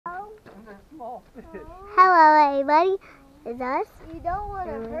small fish. Hello, everybody. It's us. You don't want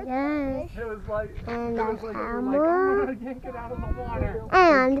to hurt the fish. It was like, And it was like, I'm gonna yank it out of the water.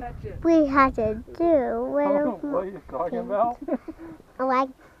 And we had to do What are you talking about? like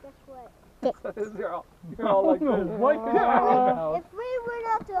this. You're all like this. What are you talking about? If we went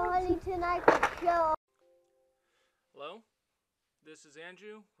out to Huntington, I could show. Hello, this is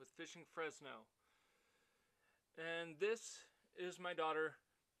Andrew with Fishing Fresno, and this is my daughter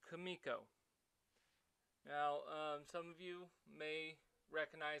Kamiko. Now, some of you may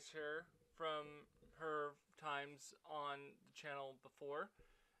recognize her from her times on the channel before,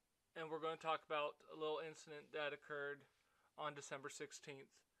 and we're going to talk about a little incident that occurred on December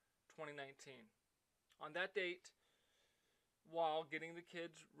 16th, 2019. On that date, while getting the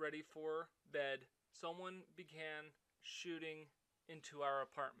kids ready for bed, someone began shooting into our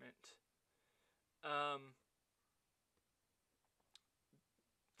apartment.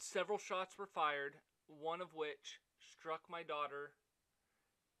 Several shots were fired, one of which struck my daughter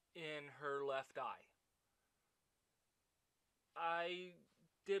in her left eye. I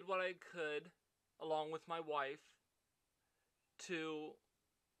did what I could, along with my wife, to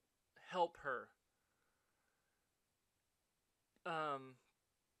help her.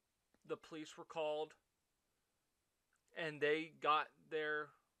 The police were called, and they got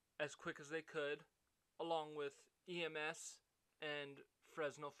there as quick as they could, along with EMS and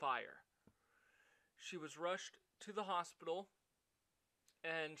Fresno Fire. She was rushed to the hospital,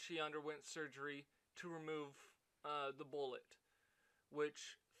 and she underwent surgery to remove the bullet,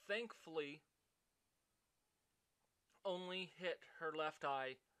 which thankfully only hit her left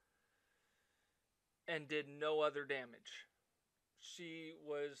eye and did no other damage. She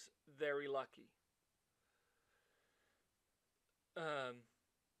was very lucky.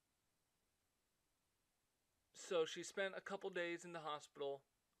 So she spent a couple days in the hospital,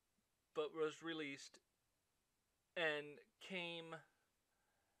 but was released and came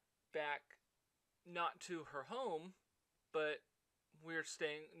back not to her home, but we're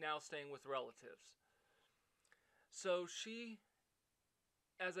now staying with relatives. So she,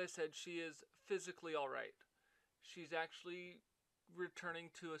 as I said, she is physically all right. She's actually returning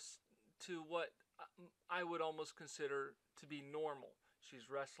to what I would almost consider to be normal. She's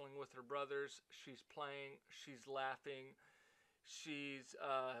wrestling with her brothers, she's playing, she's laughing, she's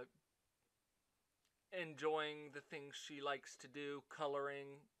enjoying the things she likes to do,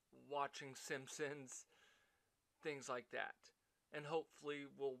 coloring, watching Simpsons, things like that. And hopefully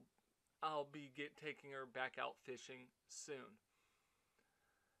I'll be taking her back out fishing soon.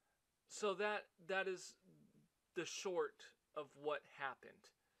 So that is the short of what happened.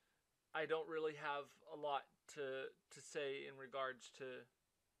 I don't really have a lot to say in regards to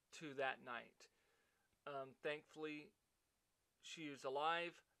that night. Thankfully, she is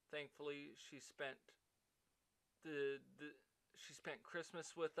alive. Thankfully, she spent she spent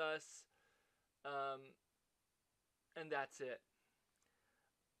Christmas with us, and that's it.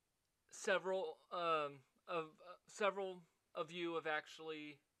 Several of you have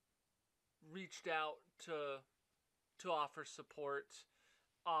actually reached out to offer support,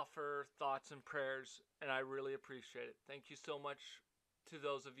 offer thoughts and prayers, and I really appreciate it. Thank you so much to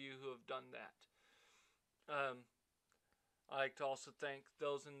those of you who have done that. I'd like to also thank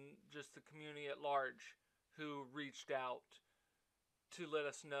those in just the community at large who reached out to let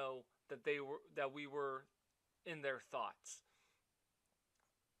us know that we were in their thoughts.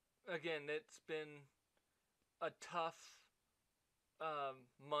 Again, it's been a tough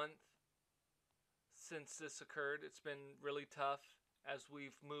month since this occurred. It's been really tough as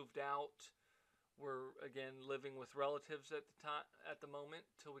we've moved out. We're again living with relatives at the moment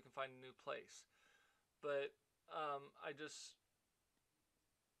till we can find a new place. But I just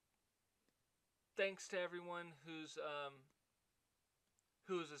thanks to everyone who's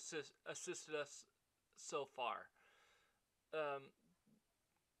assisted us so far.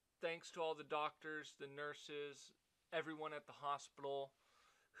 Thanks to all the doctors, the nurses, everyone at the hospital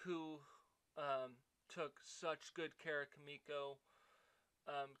who took such good care of Kamiko,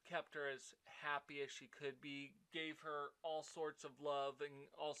 kept her as happy as she could be, gave her all sorts of love and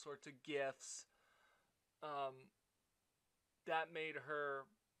all sorts of gifts. That made her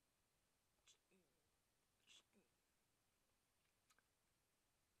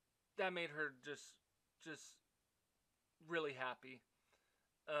just really happy.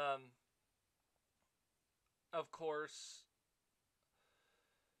 Of course,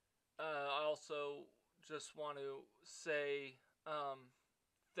 I also just want to say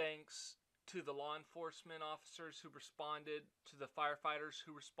thanks to the law enforcement officers who responded, to the firefighters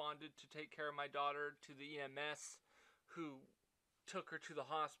who responded to take care of my daughter, to the EMS who took her to the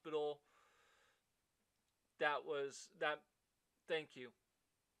hospital, thank you.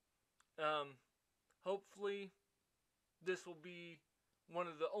 Hopefully this will be one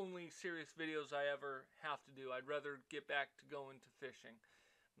of the only serious videos I ever have to do. I'd rather get back to going to fishing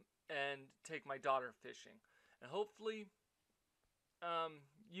and take my daughter fishing. And hopefully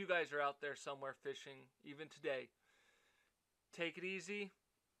you guys are out there somewhere fishing even today. Take it easy,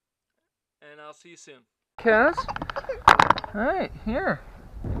 and I'll see you soon. Cass? Alright, here.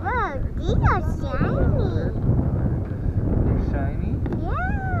 Whoa, these are shiny. They're shiny?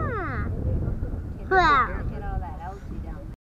 Yeah. Wow.